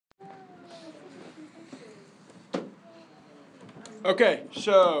Okay,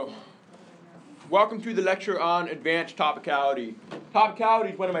 so welcome to the lecture on advanced topicality.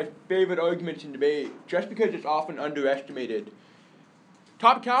 Topicality is one of my favorite arguments in debate, just because it's often underestimated.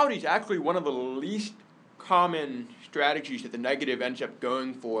 Topicality is actually one of the least common strategies that the negative ends up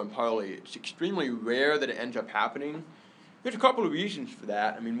going for in parlay. It's extremely rare that it ends up happening. There's a couple of reasons for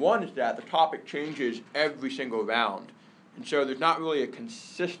that. I mean, one is that the topic changes every single round, and so there's not really a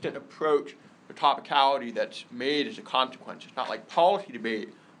consistent approach to topicality that's made as a consequence. It's not like policy debate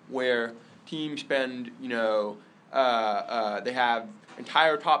where teams spend, they have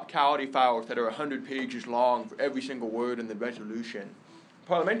entire topicality files that are 100 pages long for every single word in the resolution. In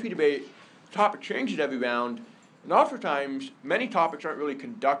parliamentary debate, the topic changes every round, and oftentimes many topics aren't really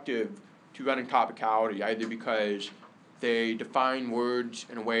conductive to running topicality, either because they define words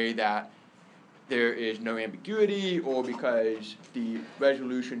in a way that there is no ambiguity, or because the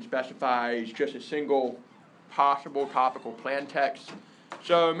resolution specifies just a single possible topical plan text.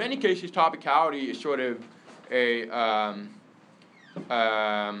 So in many cases, topicality is sort of a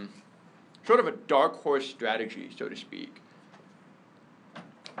dark horse strategy, so to speak.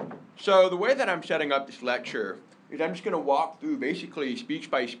 So the way that I'm setting up this lecture is I'm just going to walk through basically speech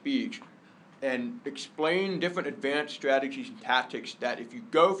by speech and explain different advanced strategies and tactics that if you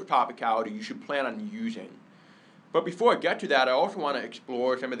go for topicality, you should plan on using. But before I get to that, I also want to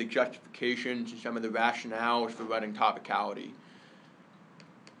explore some of the justifications and some of the rationales for running topicality.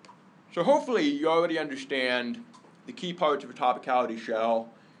 So hopefully you already understand the key parts of a topicality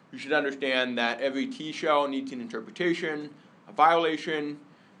shell. You should understand that every T shell needs an interpretation, a violation,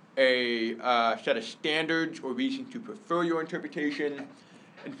 a set of standards or reasons to prefer your interpretation,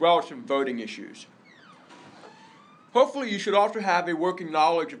 as well as some voting issues. Hopefully you should also have a working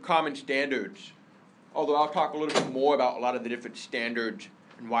knowledge of common standards, although I'll talk a little bit more about a lot of the different standards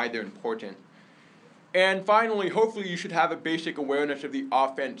and why they're important. And finally, hopefully you should have a basic awareness of the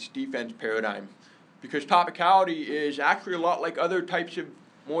offense-defense paradigm, because topicality is actually a lot like other types of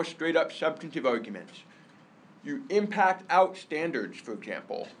more straight-up substantive arguments. You impact out standards, for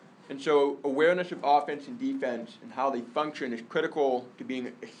example. And so awareness of offense and defense and how they function is critical to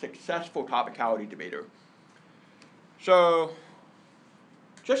being a successful topicality debater. So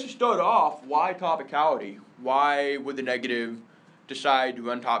just to start off, why topicality? Why would the negative decide to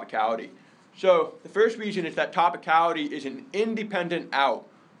run topicality? So the first reason is that topicality is an independent out.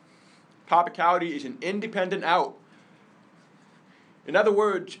 Topicality is an independent out. In other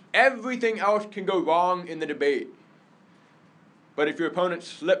words, everything else can go wrong in the debate. But if your opponent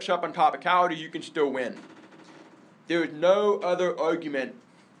slips up on topicality, you can still win. There is no other argument,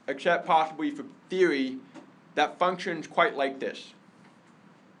 except possibly for theory, that functions quite like this.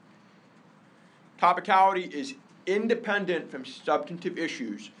 Topicality is independent from substantive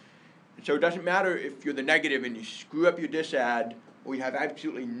issues. And so it doesn't matter if you're the negative and you screw up your disad, or you have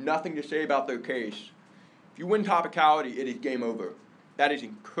absolutely nothing to say about their case. If you win topicality, it is game over. That is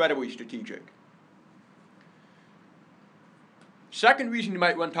incredibly strategic. Second reason you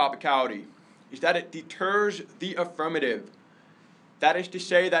might run topicality is that it deters the affirmative. That is to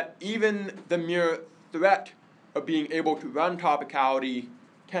say that even the mere threat of being able to run topicality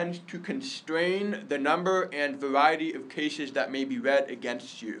tends to constrain the number and variety of cases that may be read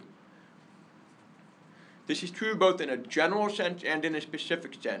against you. This is true both in a general sense and in a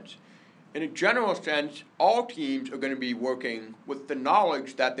specific sense. In a general sense, all teams are going to be working with the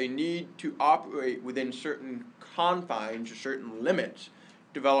knowledge that they need to operate within certain confines or certain limits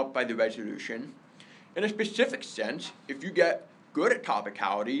developed by the resolution. In a specific sense, if you get good at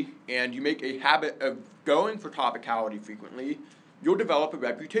topicality and you make a habit of going for topicality frequently, you'll develop a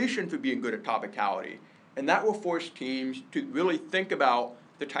reputation for being good at topicality. And that will force teams to really think about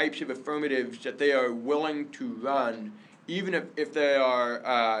the types of affirmatives that they are willing to run, even if they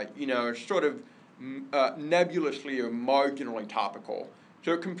are, nebulously or marginally topical.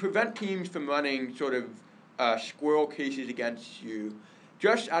 So it can prevent teams from running sort of squirrel cases against you,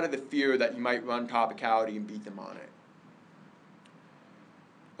 just out of the fear that you might run topicality and beat them on it.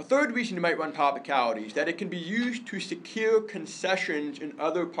 A third reason you might run topicality is that it can be used to secure concessions in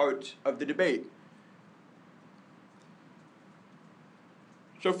other parts of the debate.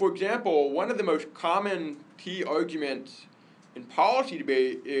 So for example, one of the most common T arguments in policy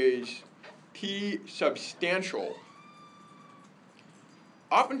debate is T substantial.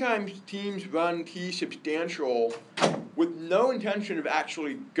 Oftentimes teams run T substantial with no intention of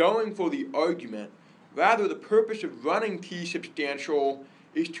actually going for the argument. Rather, the purpose of running T substantial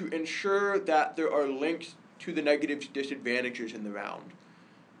is to ensure that there are links to the negative's disadvantages in the round.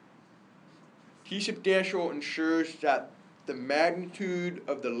 T substantial ensures that the magnitude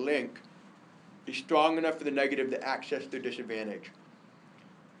of the link is strong enough for the negative to access their disadvantage.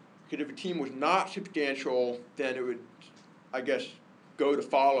 Because if a team was not substantial, then it would, I guess, go to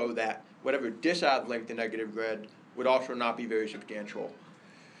follow that whatever disad link the negative read would also not be very substantial.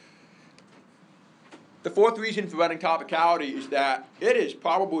 The fourth reason for running topicality is that it is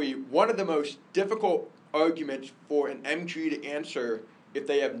probably one of the most difficult arguments for an MG to answer if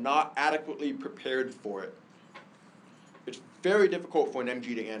they have not adequately prepared for it. It's very difficult for an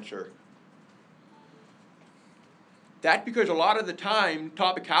MG to answer. That's because a lot of the time,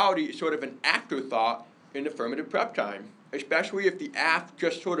 topicality is sort of an afterthought in affirmative prep time, especially if the AF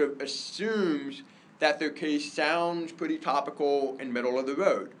just sort of assumes that their case sounds pretty topical and middle of the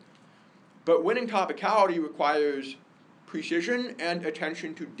road. But winning topicality requires precision and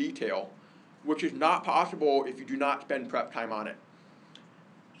attention to detail, which is not possible if you do not spend prep time on it.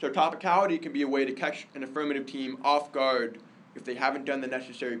 So topicality can be a way to catch an affirmative team off guard if they haven't done the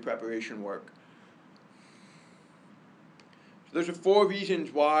necessary preparation work. So those are 4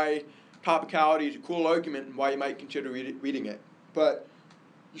 reasons why topicality is a cool argument and why you might consider reading it. But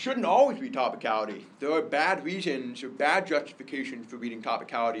you shouldn't always read topicality. There are bad reasons or bad justifications for reading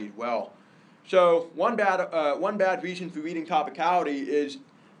topicality as well. So one bad reason for reading topicality is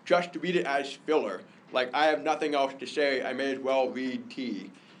just to read it as filler. Like, I have nothing else to say, I may as well read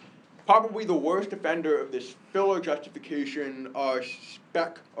T. Probably the worst offender of this filler justification are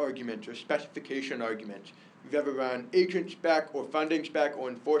spec arguments or specification arguments. If you've ever run agent spec or funding spec or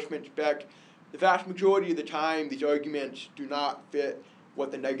enforcement spec, the vast majority of the time these arguments do not fit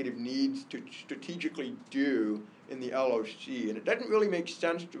what the negative needs to strategically do in the LOC, and it doesn't really make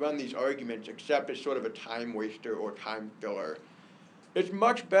sense to run these arguments except as sort of a time waster or time filler. It's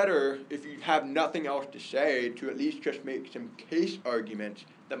much better if you have nothing else to say to at least just make some case arguments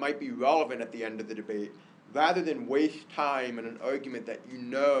that might be relevant at the end of the debate, rather than waste time in an argument that you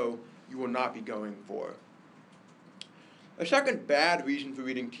know you will not be going for. A second bad reason for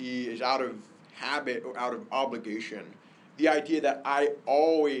reading T is out of habit or out of obligation. The idea that I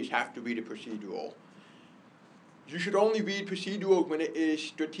always have to read a procedural. You should only read procedurals when it is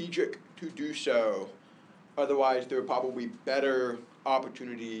strategic to do so. Otherwise, there are probably better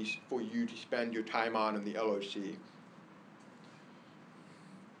opportunities for you to spend your time on in the LOC.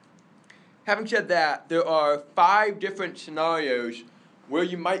 Having said that, there are 5 different scenarios where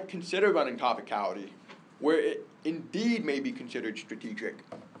you might consider running topicality, where it indeed may be considered strategic.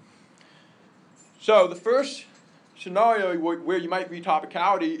 So the first scenario where you might read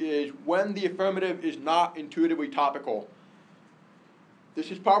topicality is when the affirmative is not intuitively topical. This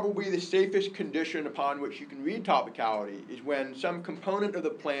is probably the safest condition upon which you can read topicality, is when some component of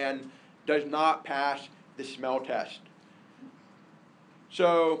the plan does not pass the smell test.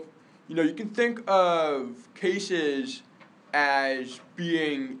 So, you can think of cases as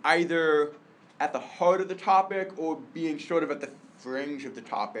being either at the heart of the topic or being sort of at the fringe of the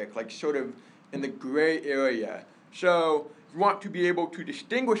topic, like sort of in the gray area. So you want to be able to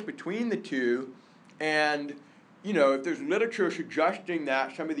distinguish between the two, and if there's literature suggesting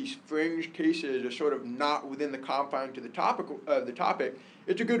that some of these fringe cases are sort of not within the confines of the topic,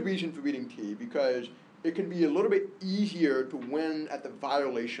 it's a good reason for reading T, because it can be a little bit easier to win at the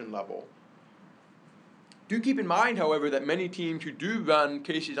violation level. Do keep in mind, however, that many teams who do run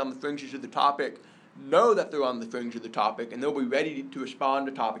cases on the fringes of the topic know that they're on the fringe of the topic, and they'll be ready to respond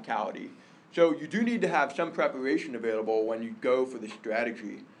to topicality. So you do need to have some preparation available when you go for this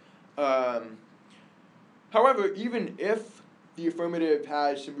strategy. However, even if the affirmative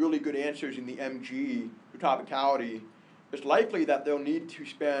has some really good answers in the MG for topicality, it's likely that they'll need to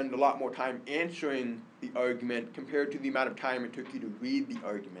spend a lot more time answering the argument compared to the amount of time it took you to read the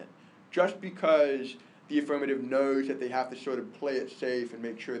argument, just because the affirmative knows that they have to sort of play it safe and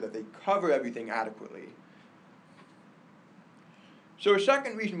make sure that they cover everything adequately. So a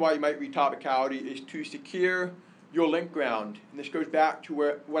second reason why you might read topicality is to secure your link ground. And this goes back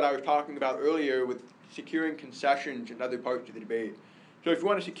to what I was talking about earlier with securing concessions and other parts of the debate. So if you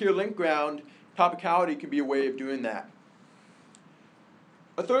want to secure link ground, topicality can be a way of doing that.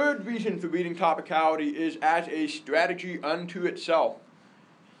 A third reason for reading topicality is as a strategy unto itself.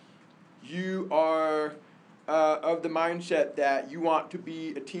 You are of the mindset that you want to be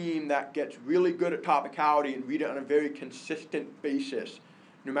a team that gets really good at topicality and read it on a very consistent basis,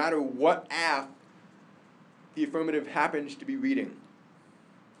 no matter what AF the affirmative happens to be reading.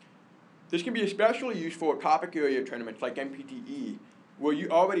 This can be especially useful at topic area tournaments like MPTE, where you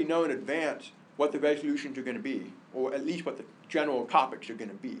already know in advance what the resolutions are going to be, or at least what the general topics are going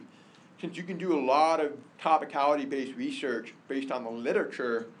to be. Since you can do a lot of topicality-based research based on the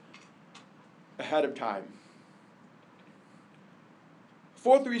literature ahead of time.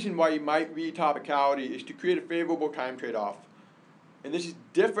 Fourth reason why you might read topicality is to create a favorable time trade-off. And this is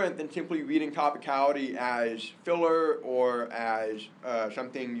different than simply reading topicality as filler or as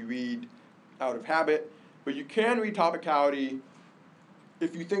something you read out of habit. But you can read topicality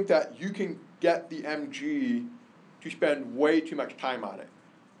if you think that you can get the MG to spend way too much time on it.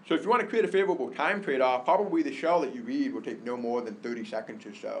 So if you want to create a favorable time trade-off, probably the shell that you read will take no more than 30 seconds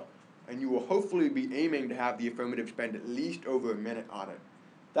or so. And you will hopefully be aiming to have the affirmative spend at least over a minute on it.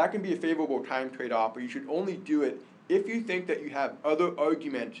 That can be a favorable time trade-off, but you should only do it if you think that you have other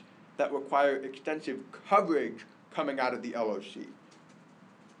arguments that require extensive coverage coming out of the LOC.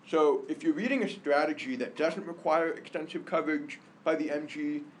 So if you're reading a strategy that doesn't require extensive coverage by the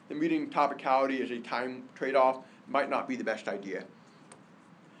MG, then reading topicality as a time trade-off might not be the best idea.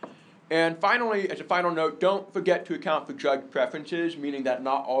 And finally, as a final note, don't forget to account for judge preferences, meaning that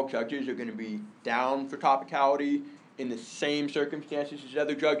not all judges are going to be down for topicality in the same circumstances as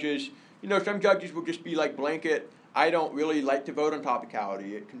other judges. You know, some judges will just be like blanket, I don't really like to vote on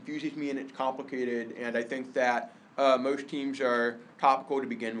topicality. It confuses me and it's complicated, and I think that most teams are topical to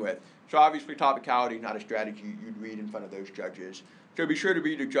begin with. So obviously topicality is not a strategy you'd read in front of those judges. So be sure to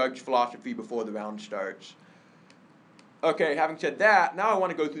read your judge philosophy before the round starts. Okay, having said that, now I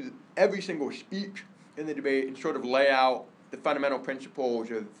want to go through every single speech in the debate and sort of lay out the fundamental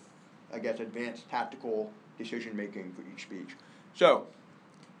principles of, I guess, advanced tactical decision-making for each speech. So,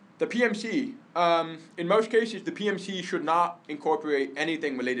 the PMC. In most cases, the PMC should not incorporate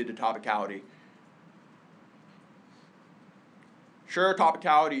anything related to topicality. Sure,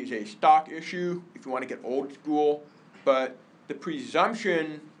 topicality is a stock issue if you want to get old school, but the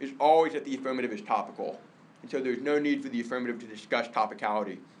presumption is always that the affirmative is topical. And so there's no need for the affirmative to discuss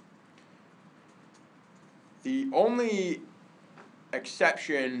topicality. The only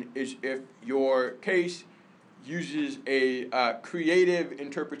exception is if your case uses a creative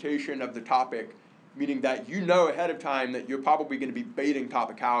interpretation of the topic, meaning that you know ahead of time that you're probably going to be baiting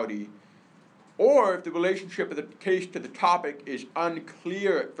topicality, or if the relationship of the case to the topic is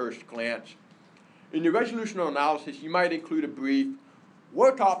unclear at first glance. In your resolutional analysis, you might include a brief,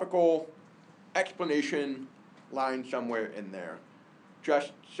 were topical, explanation line somewhere in there,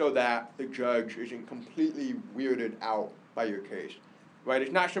 just so that the judge isn't completely weirded out by your case, right?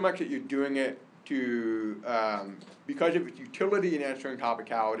 It's not so much that you're doing it to because of its utility in answering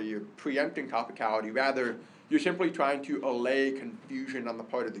topicality or preempting topicality. Rather, you're simply trying to allay confusion on the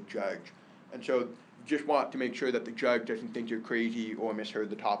part of the judge, and so you just want to make sure that the judge doesn't think you're crazy or misheard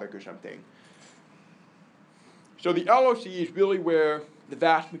the topic or something. So the LOC is really where the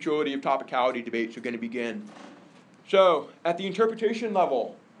vast majority of topicality debates are going to begin. So at the interpretation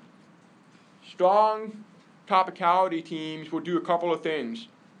level, strong topicality teams will do a couple of things.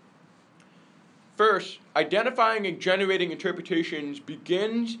 First, identifying and generating interpretations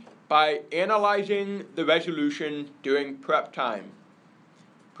begins by analyzing the resolution during prep time,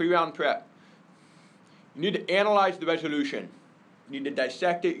 pre-round prep. You need to analyze the resolution. You need to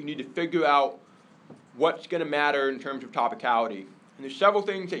dissect it. You need to figure out what's going to matter in terms of topicality. And there's several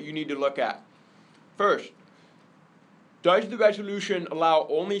things that you need to look at. First, does the resolution allow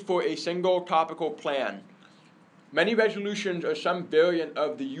only for a single topical plan? Many resolutions are some variant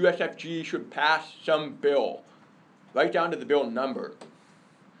of the USFG should pass some bill, right down to the bill number.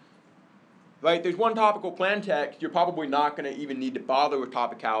 Right, there's one topical plan text, you're probably not going to even need to bother with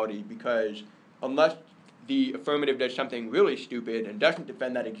topicality, because unless the affirmative does something really stupid and doesn't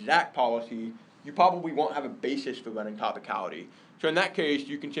defend that exact policy, you probably won't have a basis for running topicality. So in that case,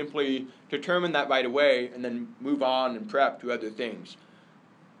 you can simply determine that right away and then move on and prep to other things.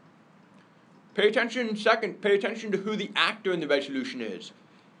 Pay attention to who the actor in the resolution is.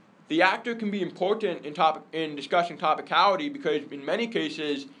 The actor can be important in discussing topicality because in many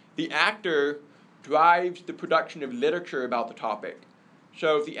cases, the actor drives the production of literature about the topic.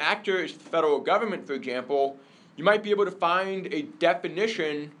 So if the actor is the federal government, for example, you might be able to find a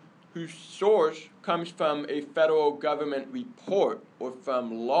definition whose source comes from a federal government report or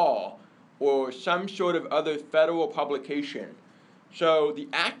from law or some sort of other federal publication. So the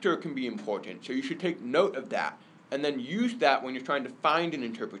actor can be important, so you should take note of that and then use that when you're trying to find an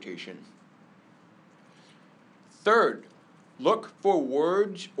interpretation. Third, look for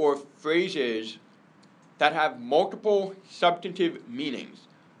words or phrases that have multiple substantive meanings.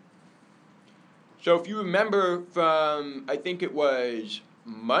 So if you remember from, I think it was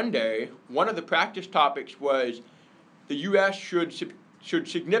Monday, one of the practice topics was the U.S. should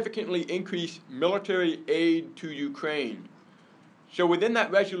significantly increase military aid to Ukraine. So within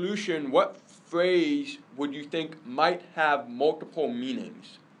that resolution, what phrase would you think might have multiple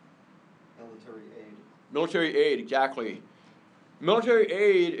meanings? Military aid. Military aid, exactly. Military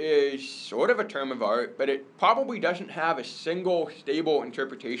aid is sort of a term of art, but it probably doesn't have a single stable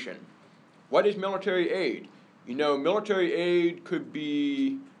interpretation. What is military aid? You know, military aid could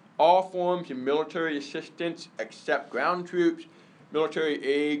be all forms of military assistance except ground troops. Military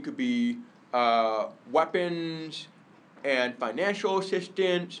aid could be weapons and financial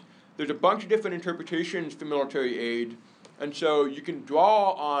assistance. There's a bunch of different interpretations for military aid, and so you can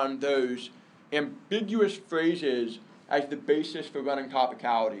draw on those ambiguous phrases as the basis for running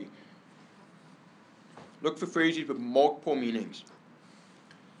topicality. Look for phrases with multiple meanings.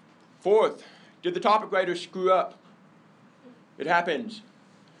 Fourth, did the topic writer screw up? It happens.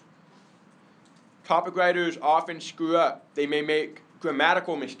 Topic writers often screw up. They may make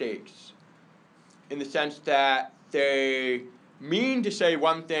grammatical mistakes in the sense that they mean to say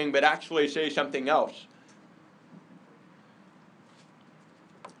one thing but actually say something else.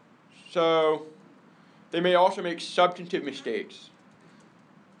 So they may also make substantive mistakes.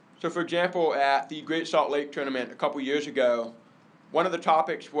 So for example, at the Great Salt Lake tournament a couple years ago, one of the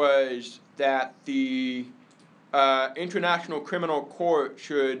topics was that the International Criminal Court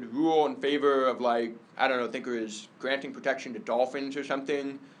should rule in favor of, like, I don't know, I think it was granting protection to dolphins or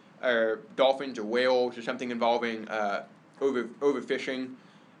something, or dolphins or whales or something involving overfishing.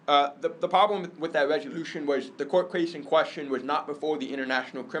 The problem with that resolution was the court case in question was not before the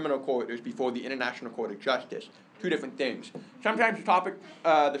International Criminal Court, it was before the International Court of Justice. Two different things. Sometimes the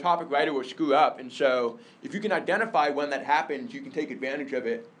topic writer will screw up, and so if you can identify when that happens, you can take advantage of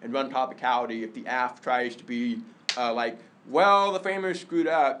it and run topicality. If the AF tries to be like, well, the framer screwed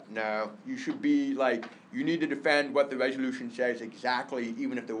up, no, you should be like, you need to defend what the resolution says exactly,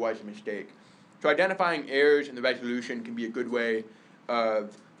 even if there was a mistake. So identifying errors in the resolution can be a good way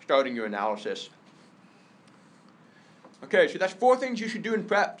of starting your analysis. Okay, so that's 4 things you should do in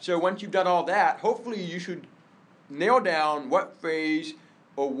prep. So once you've done all that, hopefully you should nail down what phrase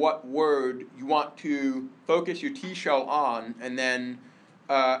or what word you want to focus your T-shell on, and then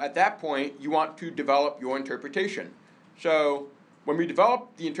at that point you want to develop your interpretation. So when we develop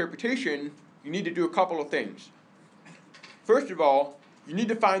the interpretation, you need to do a couple of things. First of all, you need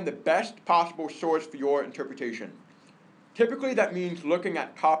to find the best possible source for your interpretation. Typically that means looking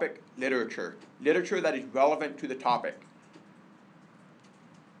at topic literature that is relevant to the topic.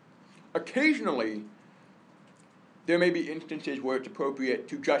 Occasionally, there may be instances where it's appropriate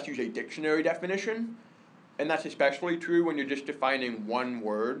to just use a dictionary definition, and that's especially true when you're just defining one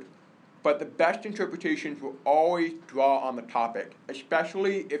word, but the best interpretations will always draw on the topic,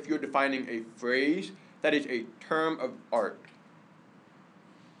 especially if you're defining a phrase that is a term of art.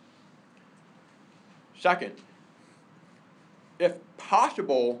 Second, if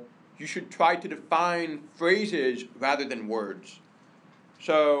possible, you should try to define phrases rather than words.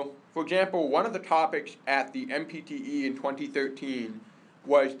 So, for example, one of the topics at the MPTE in 2013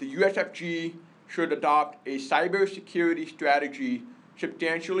 was the USFG should adopt a cybersecurity strategy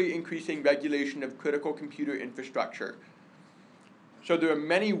substantially increasing regulation of critical computer infrastructure. So there are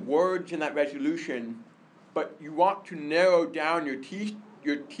many words in that resolution, but you want to narrow down your T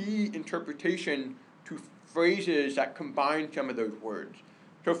interpretation to phrases that combine some of those words.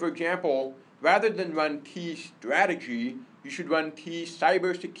 So for example, rather than run T strategy, you should run T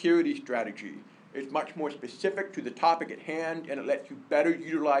cybersecurity strategy. It's much more specific to the topic at hand, and it lets you better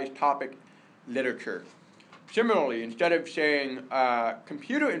utilize topic literature. Similarly, instead of saying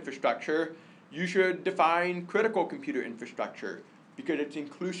computer infrastructure, you should define critical computer infrastructure because it's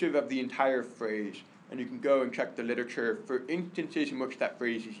inclusive of the entire phrase, and you can go and check the literature for instances in which that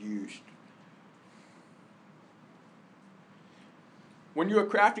phrase is used. When you are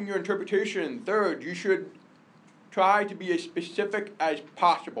crafting your interpretation, third, you should try to be as specific as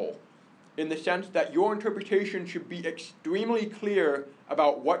possible in the sense that your interpretation should be extremely clear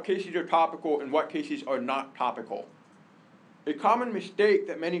about what cases are topical and what cases are not topical. A common mistake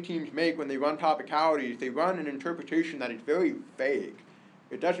that many teams make when they run topicality is they run an interpretation that is very vague.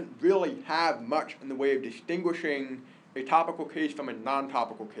 It doesn't really have much in the way of distinguishing a topical case from a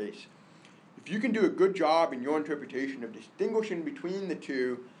non-topical case. If you can do a good job in your interpretation of distinguishing between the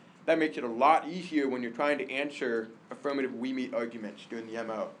two, that makes it a lot easier when you're trying to answer affirmative we-meet arguments during the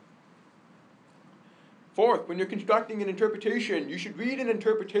MO. Fourth, when you're constructing an interpretation, you should read an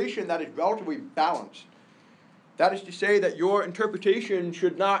interpretation that is relatively balanced. That is to say that your interpretation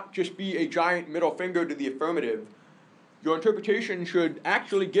should not just be a giant middle finger to the affirmative. Your interpretation should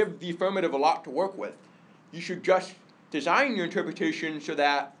actually give the affirmative a lot to work with. You should just design your interpretation so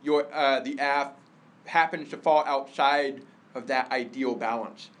that the AF happens to fall outside of that ideal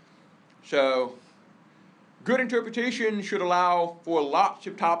balance. So, good interpretation should allow for lots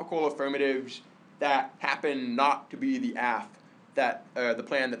of topical affirmatives that happen not to be the AF. the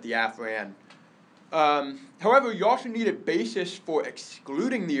plan that the AF ran. However, you also need a basis for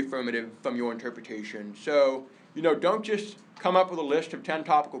excluding the affirmative from your interpretation. So, don't just come up with a list of 10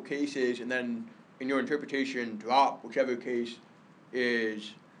 topical cases and then in your interpretation drop whichever case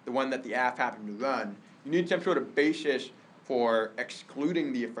is the one that the AF happened to run. You need some sort of basis for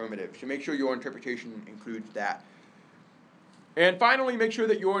excluding the affirmative. So make sure your interpretation includes that. And finally, make sure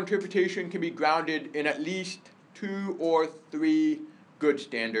that your interpretation can be grounded in at least 2 or 3 good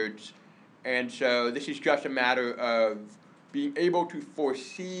standards. And so this is just a matter of being able to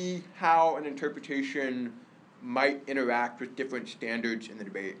foresee how an interpretation might interact with different standards in the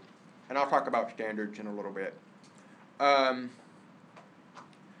debate. And I'll talk about standards in a little bit.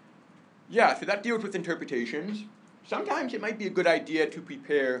 So that deals with interpretations. Sometimes it might be a good idea to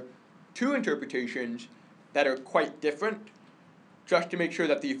prepare 2 interpretations that are quite different, just to make sure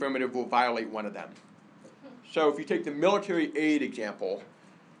that the affirmative will violate one of them. So if you take the military aid example,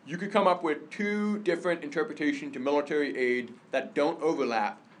 you could come up with 2 different interpretations to military aid that don't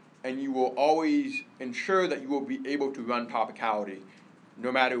overlap, and you will always ensure that you will be able to run topicality,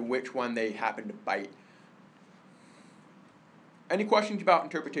 no matter which one they happen to bite. Any questions about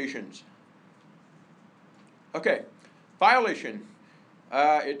interpretations? Okay, violation.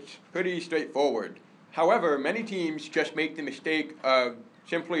 It's pretty straightforward. However, many teams just make the mistake of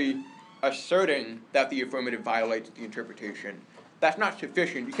simply asserting that the affirmative violates the interpretation. That's not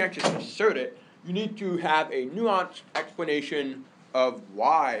sufficient. You can't just assert it. You need to have a nuanced explanation of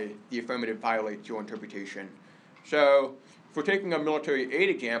why the affirmative violates your interpretation. So, if we're taking a military aid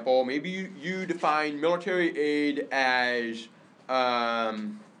example, maybe you define military aid as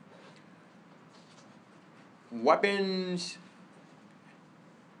weapons,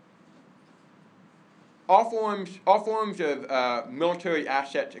 all forms of military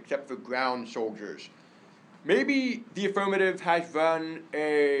assets except for ground soldiers. Maybe the affirmative has run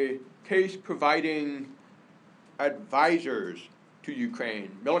a case providing advisors to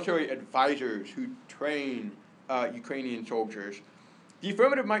Ukraine, military advisors who train Ukrainian soldiers. The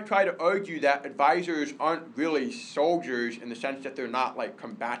affirmative might try to argue that advisors aren't really soldiers in the sense that they're not like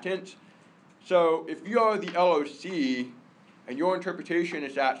combatants. So if you are the LOC and your interpretation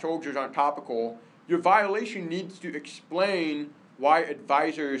is that soldiers aren't topical, your violation needs to explain why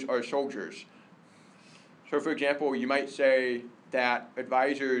advisors are soldiers. So for example, you might say that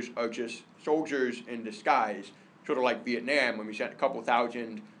advisors are just soldiers in disguise, sort of like Vietnam when we sent a couple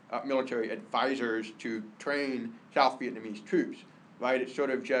thousand military advisors to train South Vietnamese troops, right? It's sort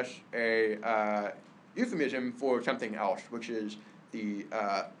of just a euphemism for something else, which is the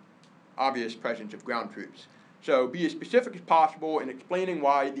obvious presence of ground troops. So be as specific as possible in explaining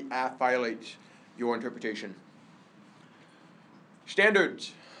why the AF violates your interpretation.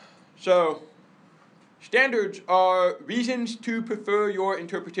 Standards. So standards are reasons to prefer your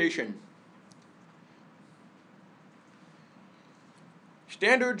interpretation.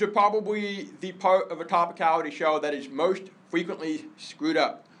 Standards are probably the part of a topicality show that is most frequently screwed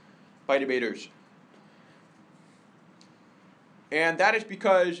up by debaters. And that is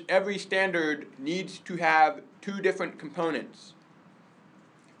because every standard needs to have 2 different components.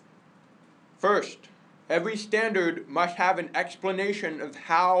 First, every standard must have an explanation of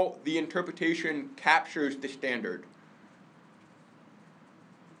how the interpretation captures the standard.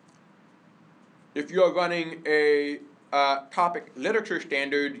 If you are running a topic literature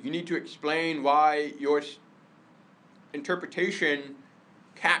standard, you need to explain why your interpretation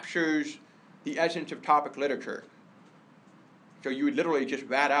captures the essence of topic literature. So you would literally just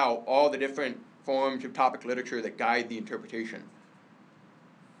rat out all the different forms of topic literature that guide the interpretation.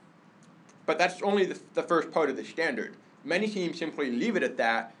 But that's only the first part of the standard. Many teams simply leave it at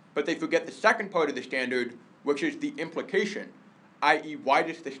that, but they forget the second part of the standard, which is the implication, i.e., why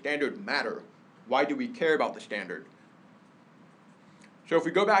does the standard matter? Why do we care about the standard? So if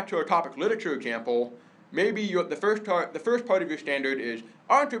we go back to our topic literature example, maybe the first part of your standard is,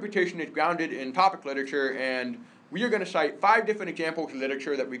 our interpretation is grounded in topic literature, and we are going to cite 5 different examples of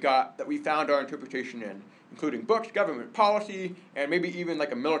literature that we found our interpretation in, including books, government policy, and maybe even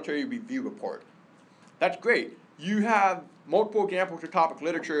like a military review report. That's great. You have multiple examples of topic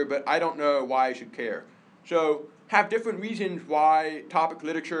literature, but I don't know why I should care. So have different reasons why topic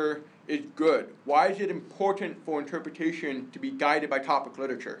literature is good. Why is it important for interpretation to be guided by topic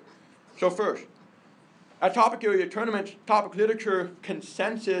literature? So first, at topic area tournaments, topic literature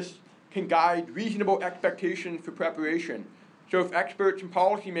consensus can guide reasonable expectations for preparation. So if experts and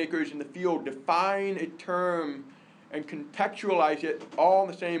policymakers in the field define a term and contextualize it all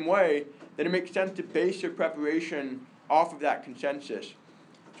in the same way, then it makes sense to base their preparation off of that consensus.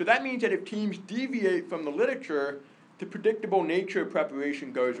 So that means that if teams deviate from the literature, the predictable nature of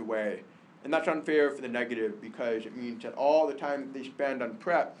preparation goes away. And that's unfair for the negative because it means that all the time that they spend on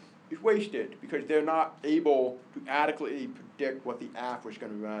prep is wasted because they're not able to adequately predict what the app was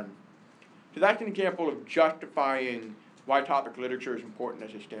going to run. So that's an example of justifying why topic literature is important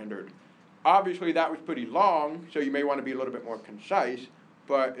as a standard. Obviously that was pretty long, so you may want to be a little bit more concise,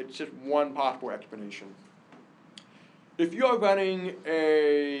 but it's just one possible explanation. If you're running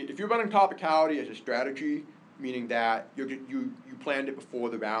topicality as a strategy, meaning that you planned it before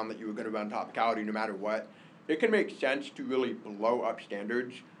the round that you were going to run topicality no matter what, it can make sense to really blow up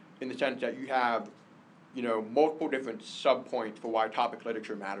standards in the sense that you have, multiple different subpoints for why topic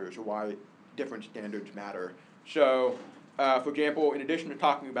literature matters or why different standards matter. So, for example, in addition to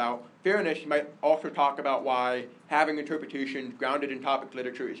talking about fairness, you might also talk about why having interpretations grounded in topic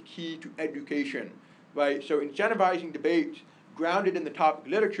literature is key to education, right? So incentivizing debates grounded in the topic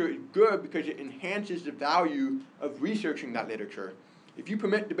literature is good because it enhances the value of researching that literature. If you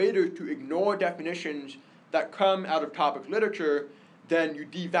permit debaters to ignore definitions that come out of topic literature, then you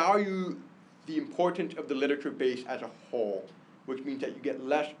devalue the importance of the literature base as a whole, which means that you get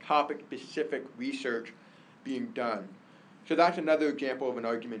less topic-specific research being done. So that's another example of an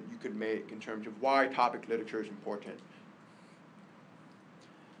argument you could make in terms of why topic literature is important.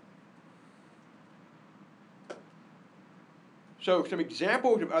 So some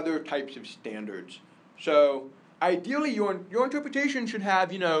examples of other types of standards. So ideally, your interpretation should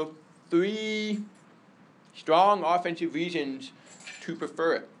have, 3 strong offensive reasons to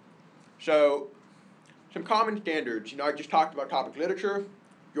prefer it. So some common standards. I just talked about topic literature.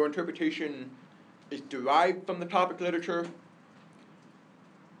 Your interpretation is derived from the topic literature.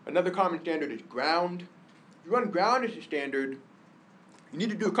 Another common standard is ground. If you run ground as a standard, you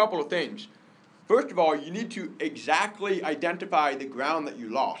need to do a couple of things. First of all, you need to exactly identify the ground that you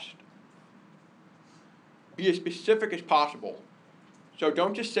lost. Be as specific as possible. So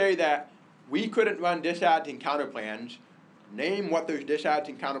don't just say that we couldn't run disads and counterplans. Name what those disads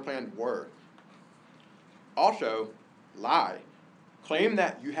and counterplans were. Also, lie. Claim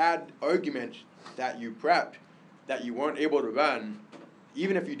that you had arguments that you prepped that you weren't able to run,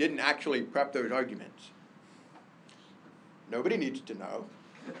 even if you didn't actually prep those arguments. Nobody needs to know,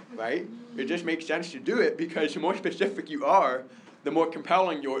 right? It just makes sense to do it because the more specific you are, the more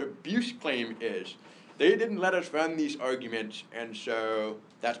compelling your abuse claim is. They didn't let us run these arguments, and so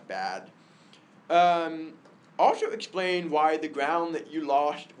that's bad. Also explain why the ground that you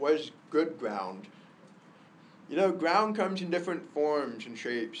lost was good ground. Ground comes in different forms and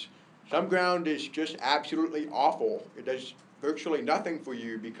shapes. Some ground is just absolutely awful. It does virtually nothing for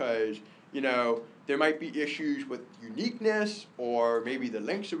you because, there might be issues with uniqueness or maybe the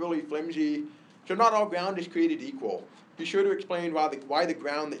links are really flimsy. So not all ground is created equal. Be sure to explain why the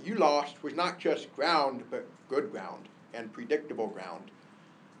ground that you lost was not just ground, but good ground and predictable ground.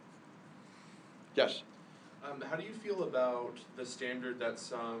 Yes? How do you feel about the standard that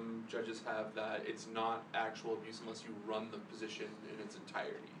some judges have that it's not actual abuse unless you run the position in its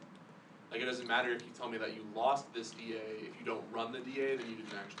entirety? Like, it doesn't matter if you tell me that you lost this DA. If you don't run the DA, then you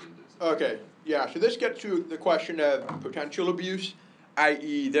didn't actually lose it. Okay, yeah, so this gets to the question of potential abuse,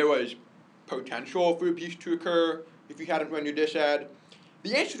 i.e. there was potential for abuse to occur if you hadn't run your disad.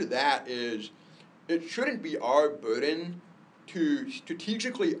 The answer to that is it shouldn't be our burden to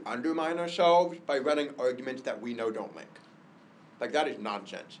strategically undermine ourselves by running arguments that we know don't link. Like, that is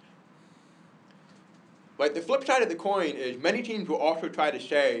nonsense. Like, the flip side of the coin is many teams will also try to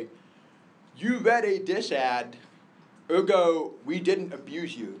say, you read a disad, ergo, we didn't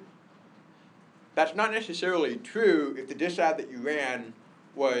abuse you. That's not necessarily true if the disad that you ran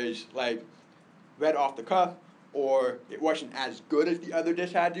was, read off the cuff, or it wasn't as good as the other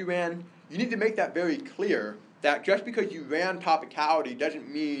disad you ran. You need to make that very clear, that just because you ran topicality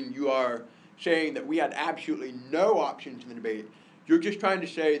doesn't mean you are saying that we had absolutely no options in the debate. You're just trying to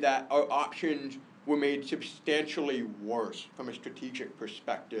say that our options were made substantially worse from a strategic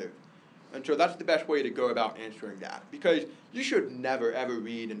perspective. And so that's the best way to go about answering that. Because you should never, ever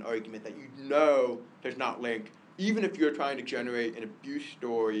read an argument that you know does not link, even if you're trying to generate an abuse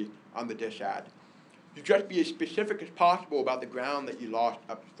story on the disad. You just be as specific as possible about the ground that you lost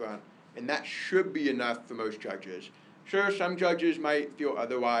up front. And that should be enough for most judges. Sure, some judges might feel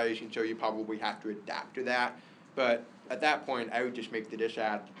otherwise, and so you probably have to adapt to that. But at that point, I would just make the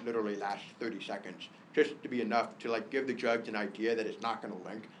disad literally last 30 seconds, just to be enough to give the judge an idea that it's not going to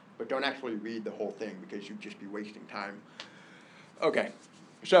link. But don't actually read the whole thing because you'd just be wasting time. Okay,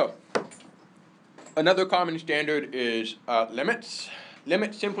 so another common standard is limits.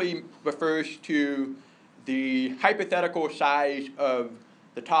 Limit simply refers to the hypothetical size of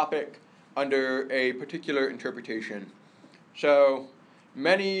the topic under a particular interpretation. So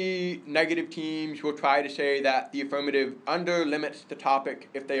many negative teams will try to say that the affirmative underlimits the topic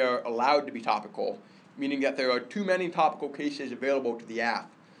if they are allowed to be topical, meaning that there are too many topical cases available to the AF.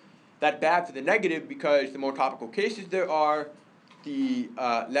 That's bad for the negative because the more topical cases there are, the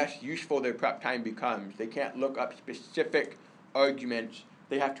less useful their prep time becomes. They can't look up specific arguments.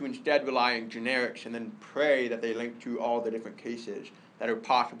 They have to instead rely on generics and then pray that they link to all the different cases that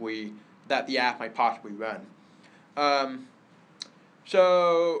the AF might possibly run.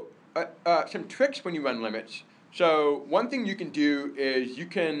 Some tricks when you run limits. So one thing you can do is you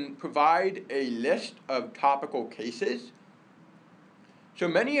can provide a list of topical cases. So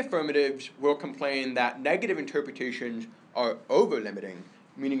many affirmatives will complain that negative interpretations are over-limiting,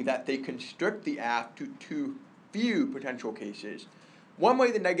 meaning that they constrict the AF to too few potential cases. One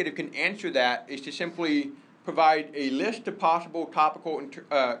way the negative can answer that is to simply provide a list of possible topical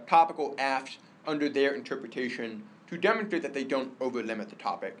AFs under their interpretation to demonstrate that they don't over-limit the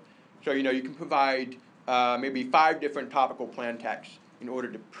topic. So you can provide maybe 5 different topical plan texts in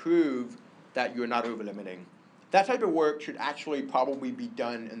order to prove that you're not over-limiting. That type of work should actually probably be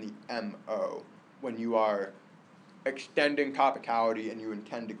done in the MO when you are extending topicality and you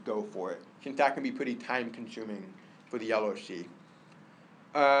intend to go for it, since that can be pretty time-consuming for the LOC.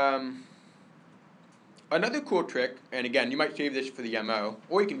 Another cool trick, and again, you might save this for the MO,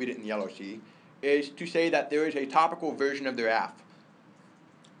 or you can read it in the LOC, is to say that there is a topical version of their AF,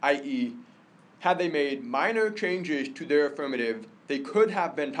 i.e., had they made minor changes to their affirmative, they could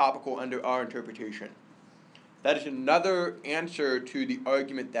have been topical under our interpretation. That is another answer to the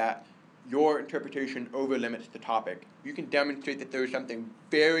argument that your interpretation over-limits the topic. You can demonstrate that there is something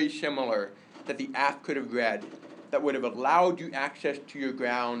very similar that the AF could have read that would have allowed you access to your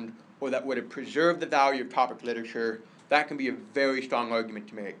ground or that would have preserved the value of topic literature. That can be a very strong argument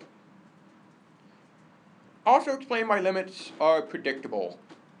to make. Also explain why limits are predictable.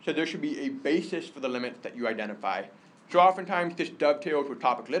 So there should be a basis for the limits that you identify. So oftentimes this dovetails with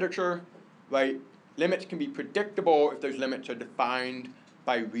topic literature, right? Limits can be predictable if those limits are defined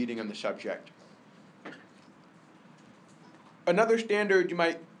by reading on the subject. Another standard you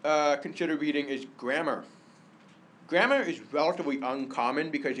might consider reading is grammar. Grammar is relatively uncommon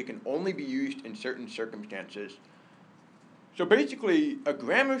because it can only be used in certain circumstances. So basically, a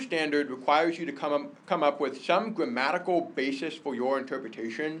grammar standard requires you to come up with some grammatical basis for your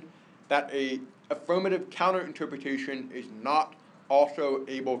interpretation that a affirmative counter-interpretation is not also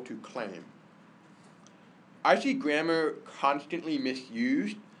able to claim. I see grammar constantly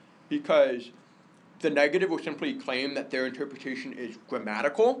misused because the negative will simply claim that their interpretation is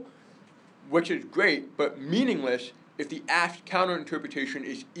grammatical, which is great, but meaningless if the AF's counter-interpretation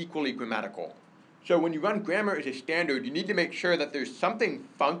is equally grammatical. So when you run grammar as a standard, you need to make sure that there's something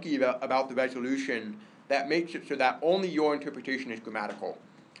funky about the resolution that makes it so that only your interpretation is grammatical.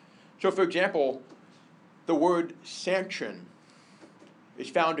 So for example, the word sanction is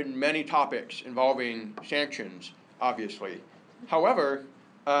found in many topics involving sanctions, obviously. However,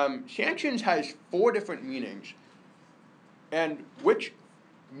 sanctions has 4 different meanings, and which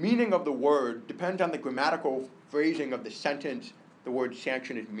meaning of the word depends on the grammatical phrasing of the sentence the word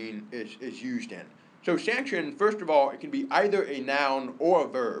sanction is used in. So sanction, first of all, it can be either a noun or a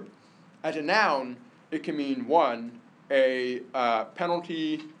verb. As a noun, it can mean 1, a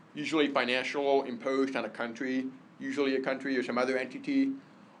penalty, usually financial, imposed on a country, usually a country or some other entity,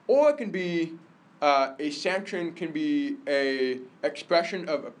 or it can be a sanction can be a expression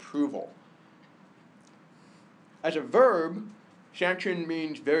of approval. As a verb, sanction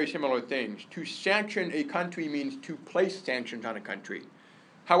means very similar things. To sanction a country means to place sanctions on a country.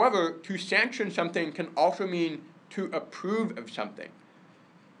 However, to sanction something can also mean to approve of something.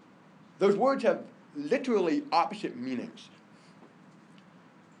 Those words have literally opposite meanings.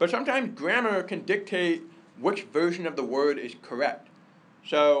 But sometimes grammar can dictate which version of the word is correct.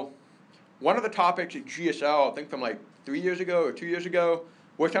 So one of the topics at GSL, I think from like 3 years ago or 2 years ago,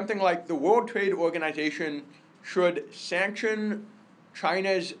 was something like the World Trade Organization should sanction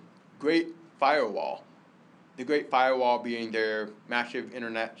China's Great Firewall, the Great Firewall being their massive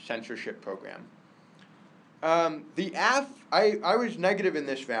internet censorship program. The AF, I was negative in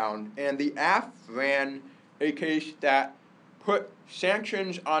this round, and the AF ran a case that put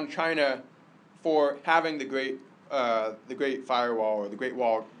sanctions on China for having the Great Firewall, or the Great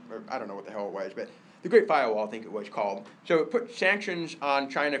Wall, or I don't know what the hell it was, but the Great Firewall, I think it was called. So it put sanctions on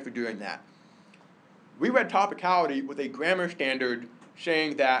China for doing that. We read Topicality with a grammar standard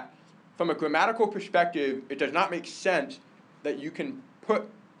saying that from a grammatical perspective, it does not make sense that you can put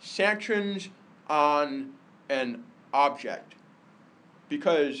sanctions on an object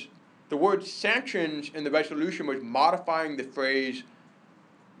because the word sanctions in the resolution was modifying the phrase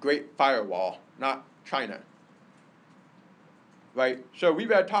Great Firewall, not China. Right? So we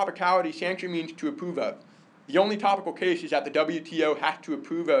read topicality, sanction means to approve of. The only topical case is that the WTO has to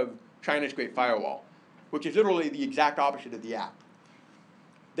approve of China's Great Firewall, which is literally the exact opposite of the app.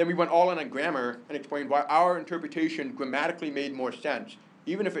 Then we went all in on grammar and explained why our interpretation grammatically made more sense,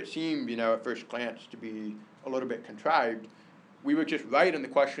 even if it seemed, at first glance to be a little bit contrived. We were just right in the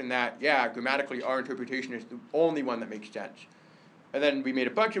question that, yeah, grammatically our interpretation is the only one that makes sense. And then we made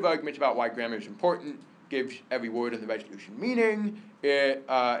a bunch of arguments about why grammar is important, gives every word in the resolution meaning, it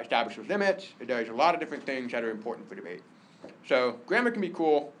establishes limits, it does a lot of different things that are important for debate. So grammar can be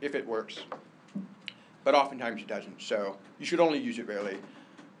cool if it works, but oftentimes it doesn't, so you should only use it rarely.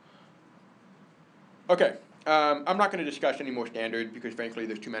 Okay, I'm not going to discuss any more standards because frankly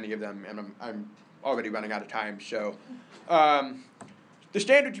there's too many of them and I'm already running out of time. So the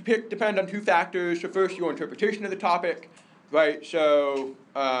standards you pick depend on two factors. So first, your interpretation of the topic, right? So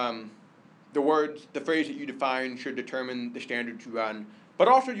the phrase that you define should determine the standard you run, but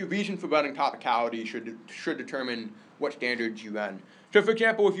also your reason for running topicality should determine what standards you run. So for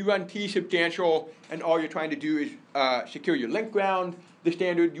example, if you run T substantial and all you're trying to do is secure your link ground, the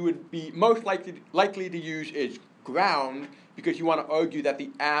standard you would be most likely to use is ground because you want to argue that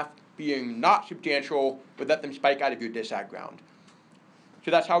the AF being not substantial would let them spike out of your disag ground.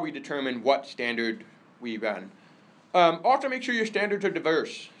 So that's how we determine what standard we run. Also make sure your standards are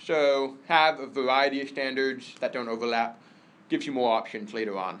diverse. So have a variety of standards that don't overlap. Gives you more options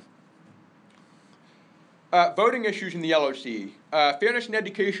later on. Voting issues in the LOC. Fairness and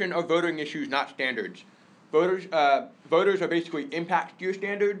education are voting issues, not standards. Voters are basically impacts to your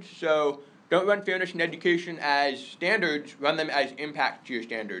standards, so don't run fairness and education as standards, run them as impacts to your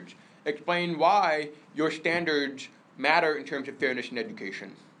standards. Explain why your standards matter in terms of fairness and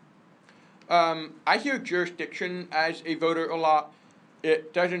education. I hear jurisdiction as a voter a lot.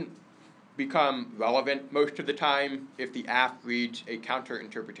 It doesn't become relevant most of the time if the AF reads a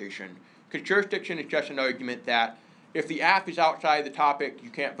counter-interpretation. Because jurisdiction is just an argument that if the AF is outside the topic, you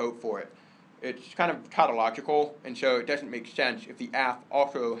can't vote for it. It's kind of tautological, and so it doesn't make sense if the AF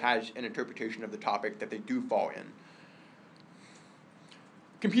also has an interpretation of the topic that they do fall in.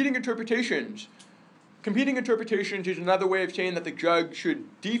 Competing interpretations. Competing interpretations is another way of saying that the judge should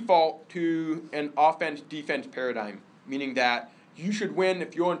default to an offense-defense paradigm, meaning that you should win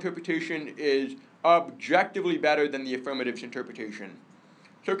if your interpretation is objectively better than the affirmative's interpretation.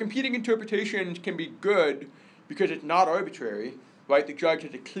 So competing interpretations can be good because it's not arbitrary, right? The judge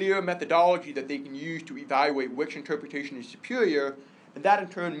has a clear methodology that they can use to evaluate which interpretation is superior, and that in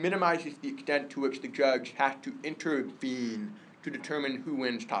turn minimizes the extent to which the judge has to intervene to determine who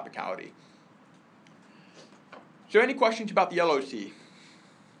wins topicality. So any questions about the LOC?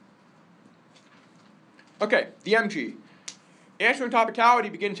 Okay, the MG. Answering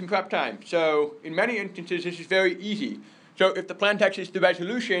topicality begins in prep time. So in many instances, this is very easy. So if the plain text is the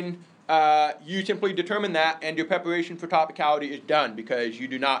resolution, you simply determine that and your preparation for topicality is done because you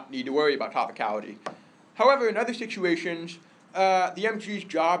do not need to worry about topicality. However, in other situations, the MG's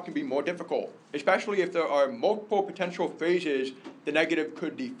job can be more difficult, especially if there are multiple potential phrases the negative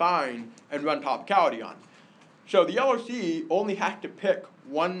could define and run topicality on. So the LOC only has to pick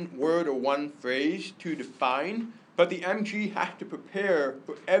one word or one phrase to define, but the MG has to prepare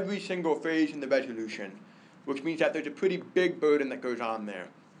for every single phrase in the resolution, which means that there's a pretty big burden that goes on there.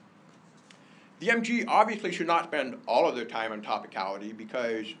 The MG obviously should not spend all of their time on topicality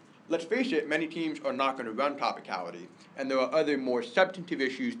because, let's face it, many teams are not going to run topicality, and there are other more substantive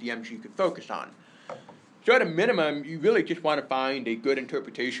issues the MG could focus on. So at a minimum, you really just want to find a good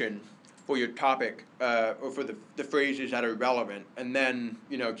interpretation for your topic, or for the phrases that are relevant, and then,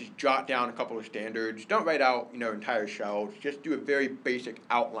 just jot down a couple of standards. Don't write out, entire shells. Just do a very basic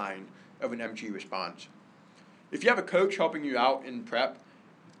outline of an MG response. If you have a coach helping you out in prep,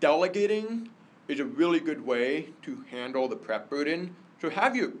 delegating is a really good way to handle the prep burden. So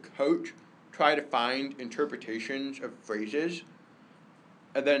have your coach try to find interpretations of phrases,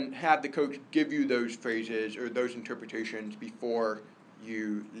 and then have the coach give you those phrases or those interpretations before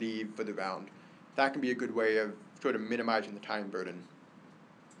you leave for the round. That can be a good way of sort of minimizing the time burden.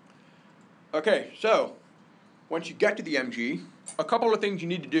 Okay, so once you get to the MG, a couple of things you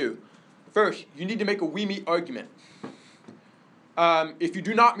need to do. First, you need to make a we meet argument. If you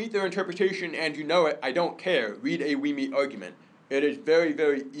do not meet their interpretation and you know it, I don't care. Read a we meet argument. It is very,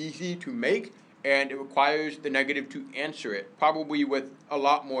 very easy to make, and it requires the negative to answer it, probably with a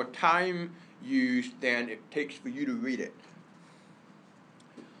lot more time used than it takes for you to read it.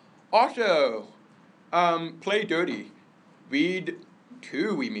 Also, play dirty. Read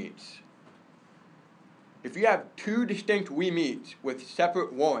two we meets, if you have two distinct we meets with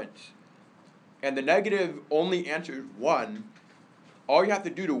separate warrants, and the negative only answers one, all you have to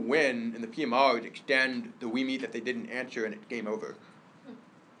do to win in the PMR is extend the we meet that they didn't answer, and it's game over.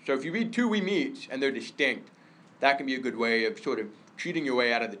 So if you read two we meets and they're distinct, that can be a good way of sort of cheating your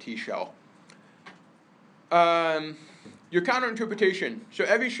way out of the T-shell. Your counter-interpretation. So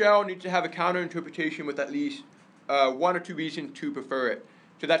every shell needs to have a counter-interpretation with at least one or two reasons to prefer it.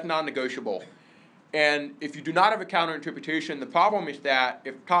 So that's non-negotiable. And if you do not have a counter-interpretation, the problem is that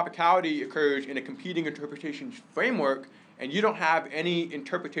if topicality occurs in a competing interpretations framework and you don't have any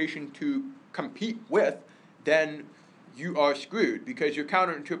interpretation to compete with, then you are screwed because your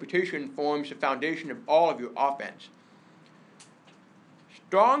counter-interpretation forms the foundation of all of your offense.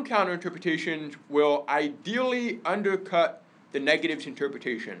 Strong counter-interpretations will ideally undercut the negative's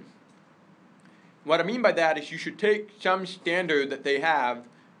interpretation. What I mean by that is you should take some standard that they have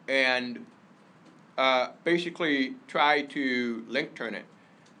and basically try to link turn it.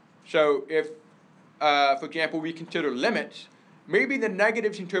 So if, for example, we consider limits, maybe the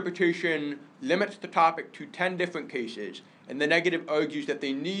negative's interpretation limits the topic to 10 different cases, and the negative argues that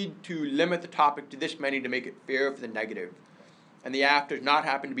they need to limit the topic to this many to make it fair for the negative. And the aff does not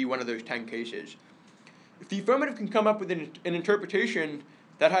happen to be one of those 10 cases. If the affirmative can come up with an interpretation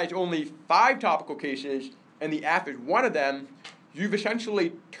that has only 5 topical cases, and the aff is one of them, you've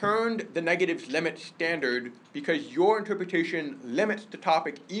essentially turned the negative's limit standard because your interpretation limits the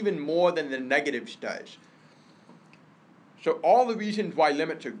topic even more than the negative's does. So all the reasons why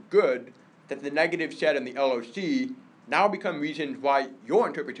limits are good that the negative said in the LOC now become reasons why your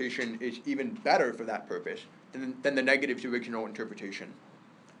interpretation is even better for that purpose than the negative's original interpretation.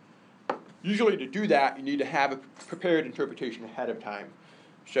 Usually to do that, you need to have a prepared interpretation ahead of time.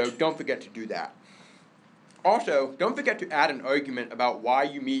 So don't forget to do that. Also, don't forget to add an argument about why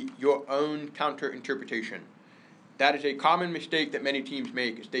you meet your own counter-interpretation. That is a common mistake that many teams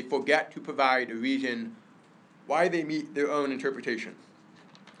make, is they forget to provide a reason why they meet their own interpretation.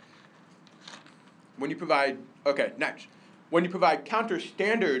 When you provide counter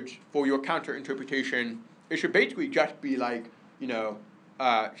standards for your counter-interpretation, it should basically just be like,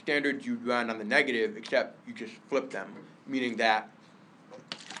 standards you run on the negative, except you just flip them, meaning that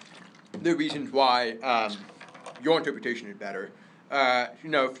the reasons why your interpretation is better.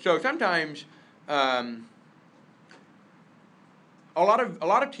 So sometimes a lot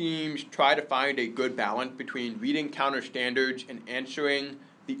of teams try to find a good balance between reading counter standards and answering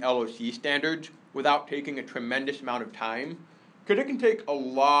the LOC standards without taking a tremendous amount of time, because it can take a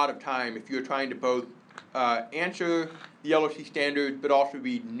lot of time if you're trying to both answer the LOC standard but also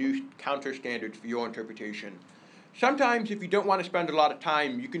read new counter standards for your interpretation. Sometimes if you don't want to spend a lot of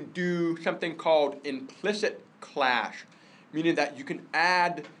time, you can do something called implicit clash, meaning that you can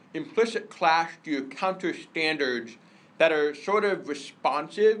add implicit clash to your counter standards that are sort of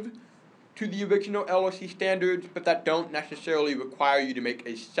responsive to the original LOC standards, but that don't necessarily require you to make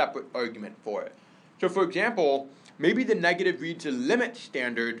a separate argument for it. So for example, maybe the negative reads a limit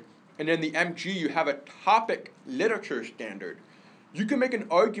standard, and in the MG you have a topic literature standard. You can make an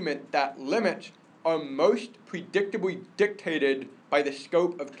argument that limits are most predictably dictated by the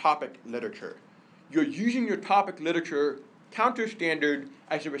scope of topic literature. You're using your topic literature counter standard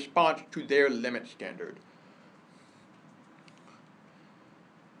as a response to their limit standard.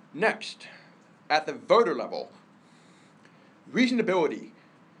 Next, at the voter level, reasonability.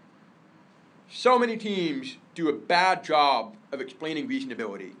 So many teams do a bad job of explaining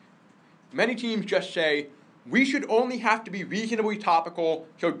reasonability. Many teams just say, we should only have to be reasonably topical,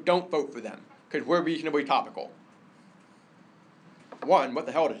 so don't vote for them, because we're reasonably topical. 1, what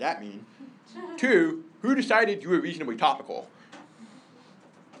the hell does that mean? 2, who decided you were reasonably topical?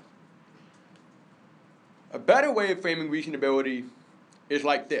 A better way of framing reasonability is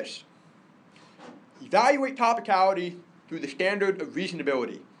like this. Evaluate topicality through the standard of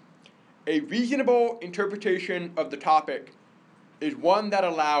reasonability. A reasonable interpretation of the topic is one that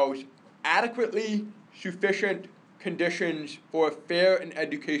allows adequately sufficient conditions for a fair and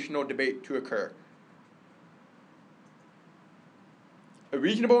educational debate to occur. A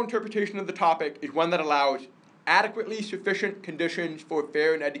reasonable interpretation of the topic is one that allows adequately sufficient conditions for a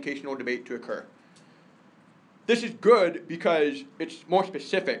fair and educational debate to occur. This is good because it's more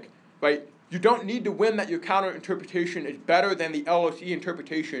specific, right? You don't need to win that your counter interpretation is better than the LOC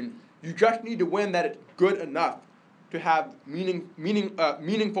interpretation. You just need to win that it's good enough to have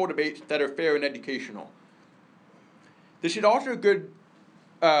meaningful debates that are fair and educational. This is also a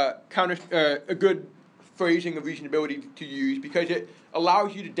good phrasing of reasonability to use because it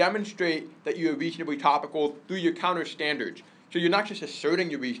allows you to demonstrate that you are reasonably topical through your counter standards. So you're not just asserting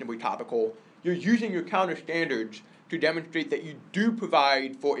you're reasonably topical, you're using your counter standards to demonstrate that you do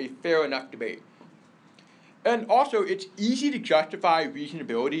provide for a fair enough debate. And also, it's easy to justify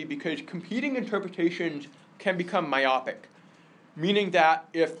reasonability because competing interpretations can become myopic, meaning that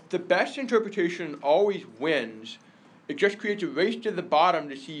if the best interpretation always wins, it just creates a race to the bottom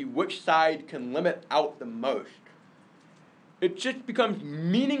to see which side can limit out the most. It just becomes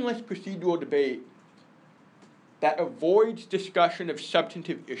meaningless procedural debate that avoids discussion of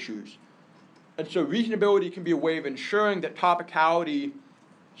substantive issues. And so reasonability can be a way of ensuring that topicality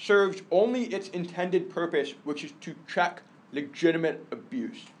serves only its intended purpose, which is to check legitimate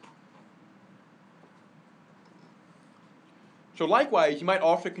abuse. So likewise, you might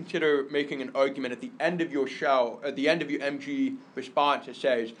also consider making an argument at the end of your MG response that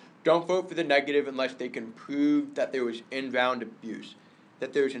says, don't vote for the negative unless they can prove that there was in-round abuse,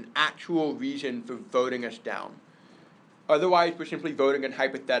 that there's an actual reason for voting us down. Otherwise, we're simply voting on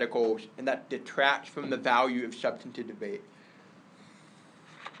hypotheticals, and that detracts from the value of substantive debate.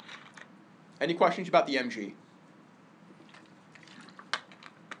 Any questions about the MG?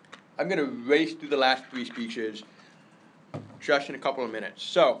 I'm going to race through the last 3 speeches just in a couple of minutes.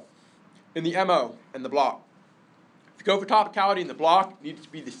 So, in the MO and the block, if you go for topicality in the block, it needs to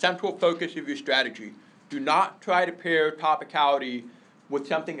be the central focus of your strategy. Do not try to pair topicality with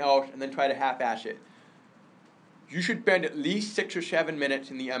something else and then try to half-ass it. You should spend at least 6 or 7 minutes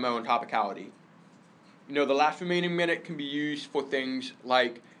in the MO and topicality. The last remaining minute can be used for things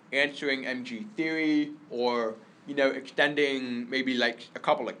like answering MG theory or, extending maybe like a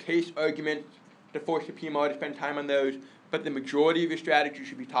couple of case arguments to force the PMO to spend time on those, but the majority of your strategy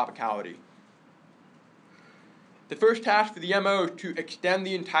should be topicality. The first task for the MO is to extend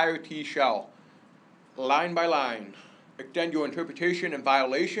the entire T shell, line by line. Extend your interpretation and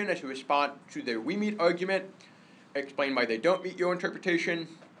violation as a response to their we meet argument. Explain why they don't meet your interpretation.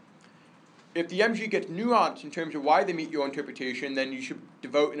 If the MG gets nuanced in terms of why they meet your interpretation, then you should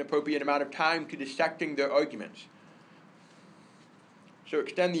devote an appropriate amount of time to dissecting their arguments. So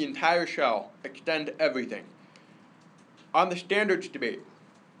extend the entire shell, extend everything. On the standards debate,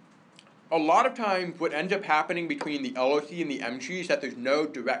 a lot of times what ends up happening between the LOC and the MG is that there's no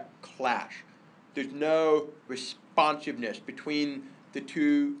direct clash. There's no responsiveness between the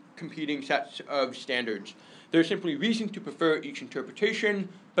two competing sets of standards. There's simply reasons to prefer each interpretation,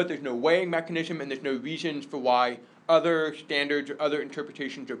 but there's no weighing mechanism and there's no reasons for why other standards or other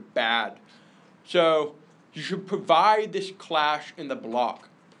interpretations are bad. So you should provide this clash in the block.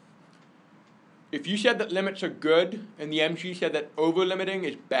 If you said that limits are good and the MG said that over-limiting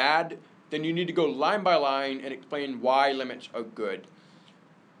is bad, then you need to go line by line and explain why limits are good.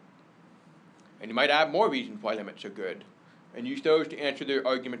 And you might add more reasons why limits are good, and use those to answer their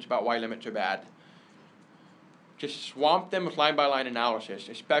arguments about why limits are bad. Just swamp them with line-by-line analysis,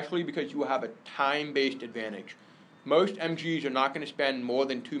 especially because you will have a time-based advantage. Most MGs are not going to spend more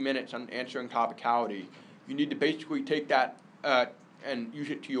than 2 minutes on answering topicality. You need to basically take that and use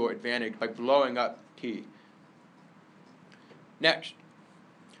it to your advantage by blowing up T. Next,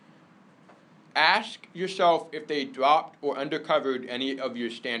 ask yourself if they dropped or undercovered any of your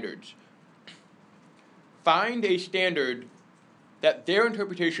standards. Find a standard that their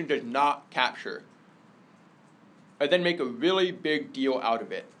interpretation does not capture, and then make a really big deal out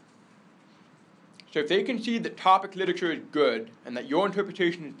of it. So if they concede that topic literature is good, and that your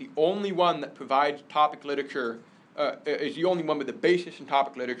interpretation is the only one that provides topic literature, is the only one with a basis in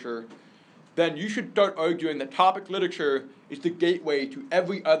topic literature, then you should start arguing that topic literature is the gateway to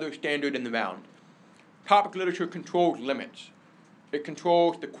every other standard in the round. Topic literature controls limits. It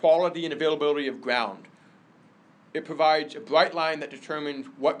controls the quality and availability of ground. It provides a bright line that determines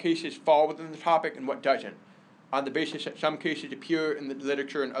what cases fall within the topic and what doesn't, on the basis that some cases appear in the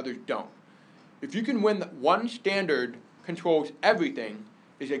literature and others don't. If you can win that one standard controls everything,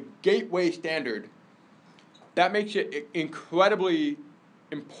 is a gateway standard, that makes it incredibly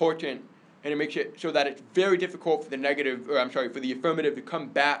important, and it makes it so that it's very difficult for the affirmative to come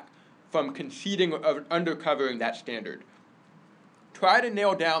back from conceding or undercovering that standard. Try to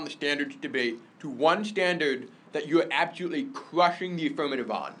nail down the standards debate to one standard that you're absolutely crushing the affirmative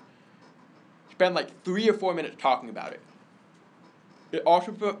on. Spend like 3 or 4 minutes talking about it. It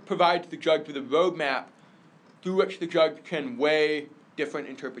also provides the judge with a roadmap through which the judge can weigh different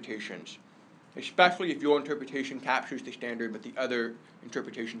interpretations, especially if your interpretation captures the standard but the other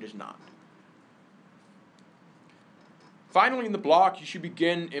interpretation does not. Finally, in the block, you should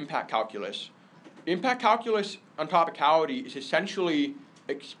begin impact calculus. Impact calculus on topicality is essentially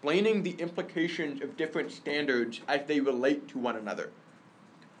explaining the implications of different standards as they relate to one another.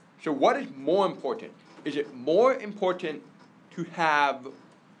 So what is more important? Is it more important to have,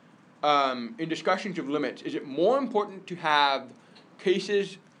 in discussions of limits, is it more important to have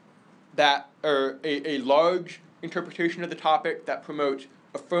cases that are a large interpretation of the topic that promotes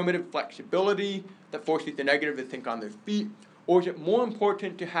affirmative flexibility, that forces the negative to think on their feet, or is it more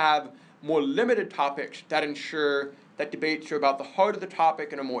important to have more limited topics that ensure that debates are about the heart of the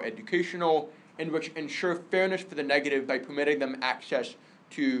topic and are more educational, and which ensure fairness for the negative by permitting them access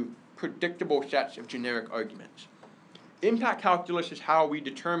to predictable sets of generic arguments? Impact calculus is how we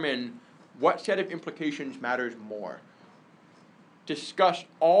determine what set of implications matters more. Discuss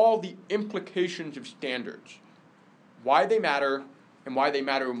all the implications of standards, why they matter, and why they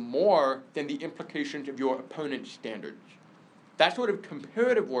matter more than the implications of your opponent's standards. That sort of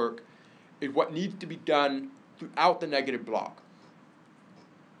comparative work is what needs to be done throughout the negative block.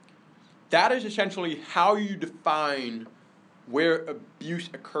 That is essentially how you define where abuse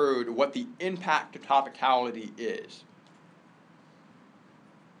occurred, or what the impact of topicality is.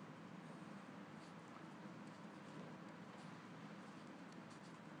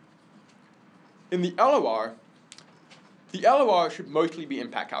 In the LOR should mostly be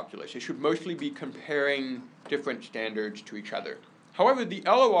impact calculus. It should mostly be comparing different standards to each other. However, the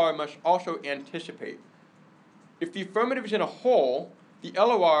LOR must also anticipate. If the affirmative is in a hole, the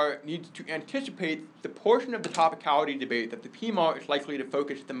LOR needs to anticipate the portion of the topicality debate that the PMR is likely to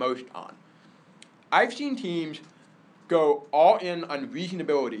focus the most on. I've seen teams go all in on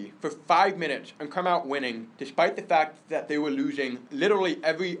reasonability for 5 minutes and come out winning, despite the fact that they were losing literally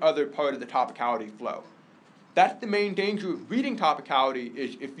every other part of the topicality flow. That's the main danger of reading topicality,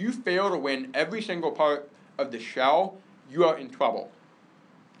 is if you fail to win every single part of the shell, you are in trouble.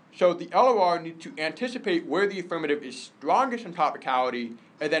 So the LOR needs to anticipate where the affirmative is strongest in topicality,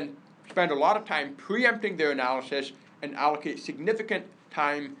 and then spend a lot of time preempting their analysis and allocate significant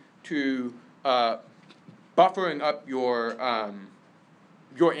time to buffering up your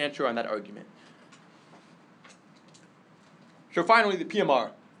answer on that argument. So finally, the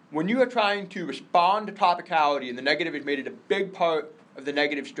PMR. When you are trying to respond to topicality and the negative is made it a big part of the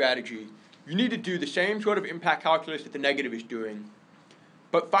negative strategy, you need to do the same sort of impact calculus that the negative is doing.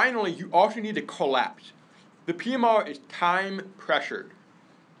 But finally, you also need to collapse. The PMR is time pressured.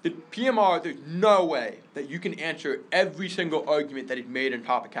 The PMR, there's no way that you can answer every single argument that is made in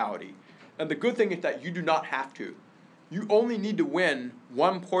topicality. And the good thing is that you do not have to. You only need to win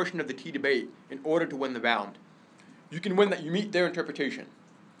one portion of the T debate in order to win the round. You can win that you meet their interpretation.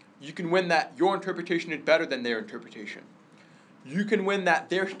 You can win that your interpretation is better than their interpretation. You can win that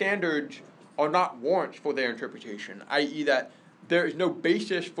their standards are not warrants for their interpretation, i.e. that there is no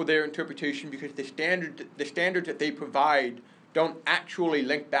basis for their interpretation because the standards that they provide don't actually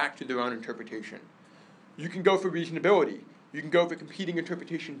link back to their own interpretation. You can go for reasonability. You can go for competing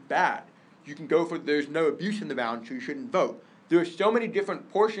interpretation bad. You can go for there's no abuse in the round, so you shouldn't vote. There are so many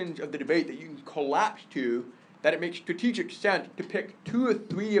different portions of the debate that you can collapse to that it makes strategic sense to pick 2 or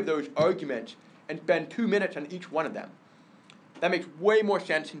 3 of those arguments and spend 2 minutes on each one of them. That makes way more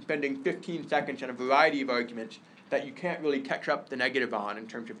sense than spending 15 seconds on a variety of arguments that you can't really catch up the negative on in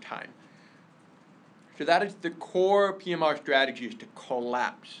terms of time. So that is the core PMR strategy, is to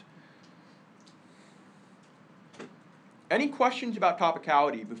collapse. Any questions about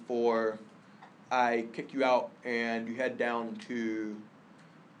topicality before I kick you out and you head down to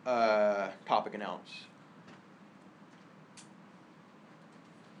topic announce?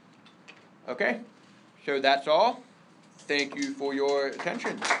 Okay, so that's all. Thank you for your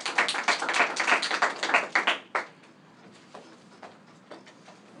attention.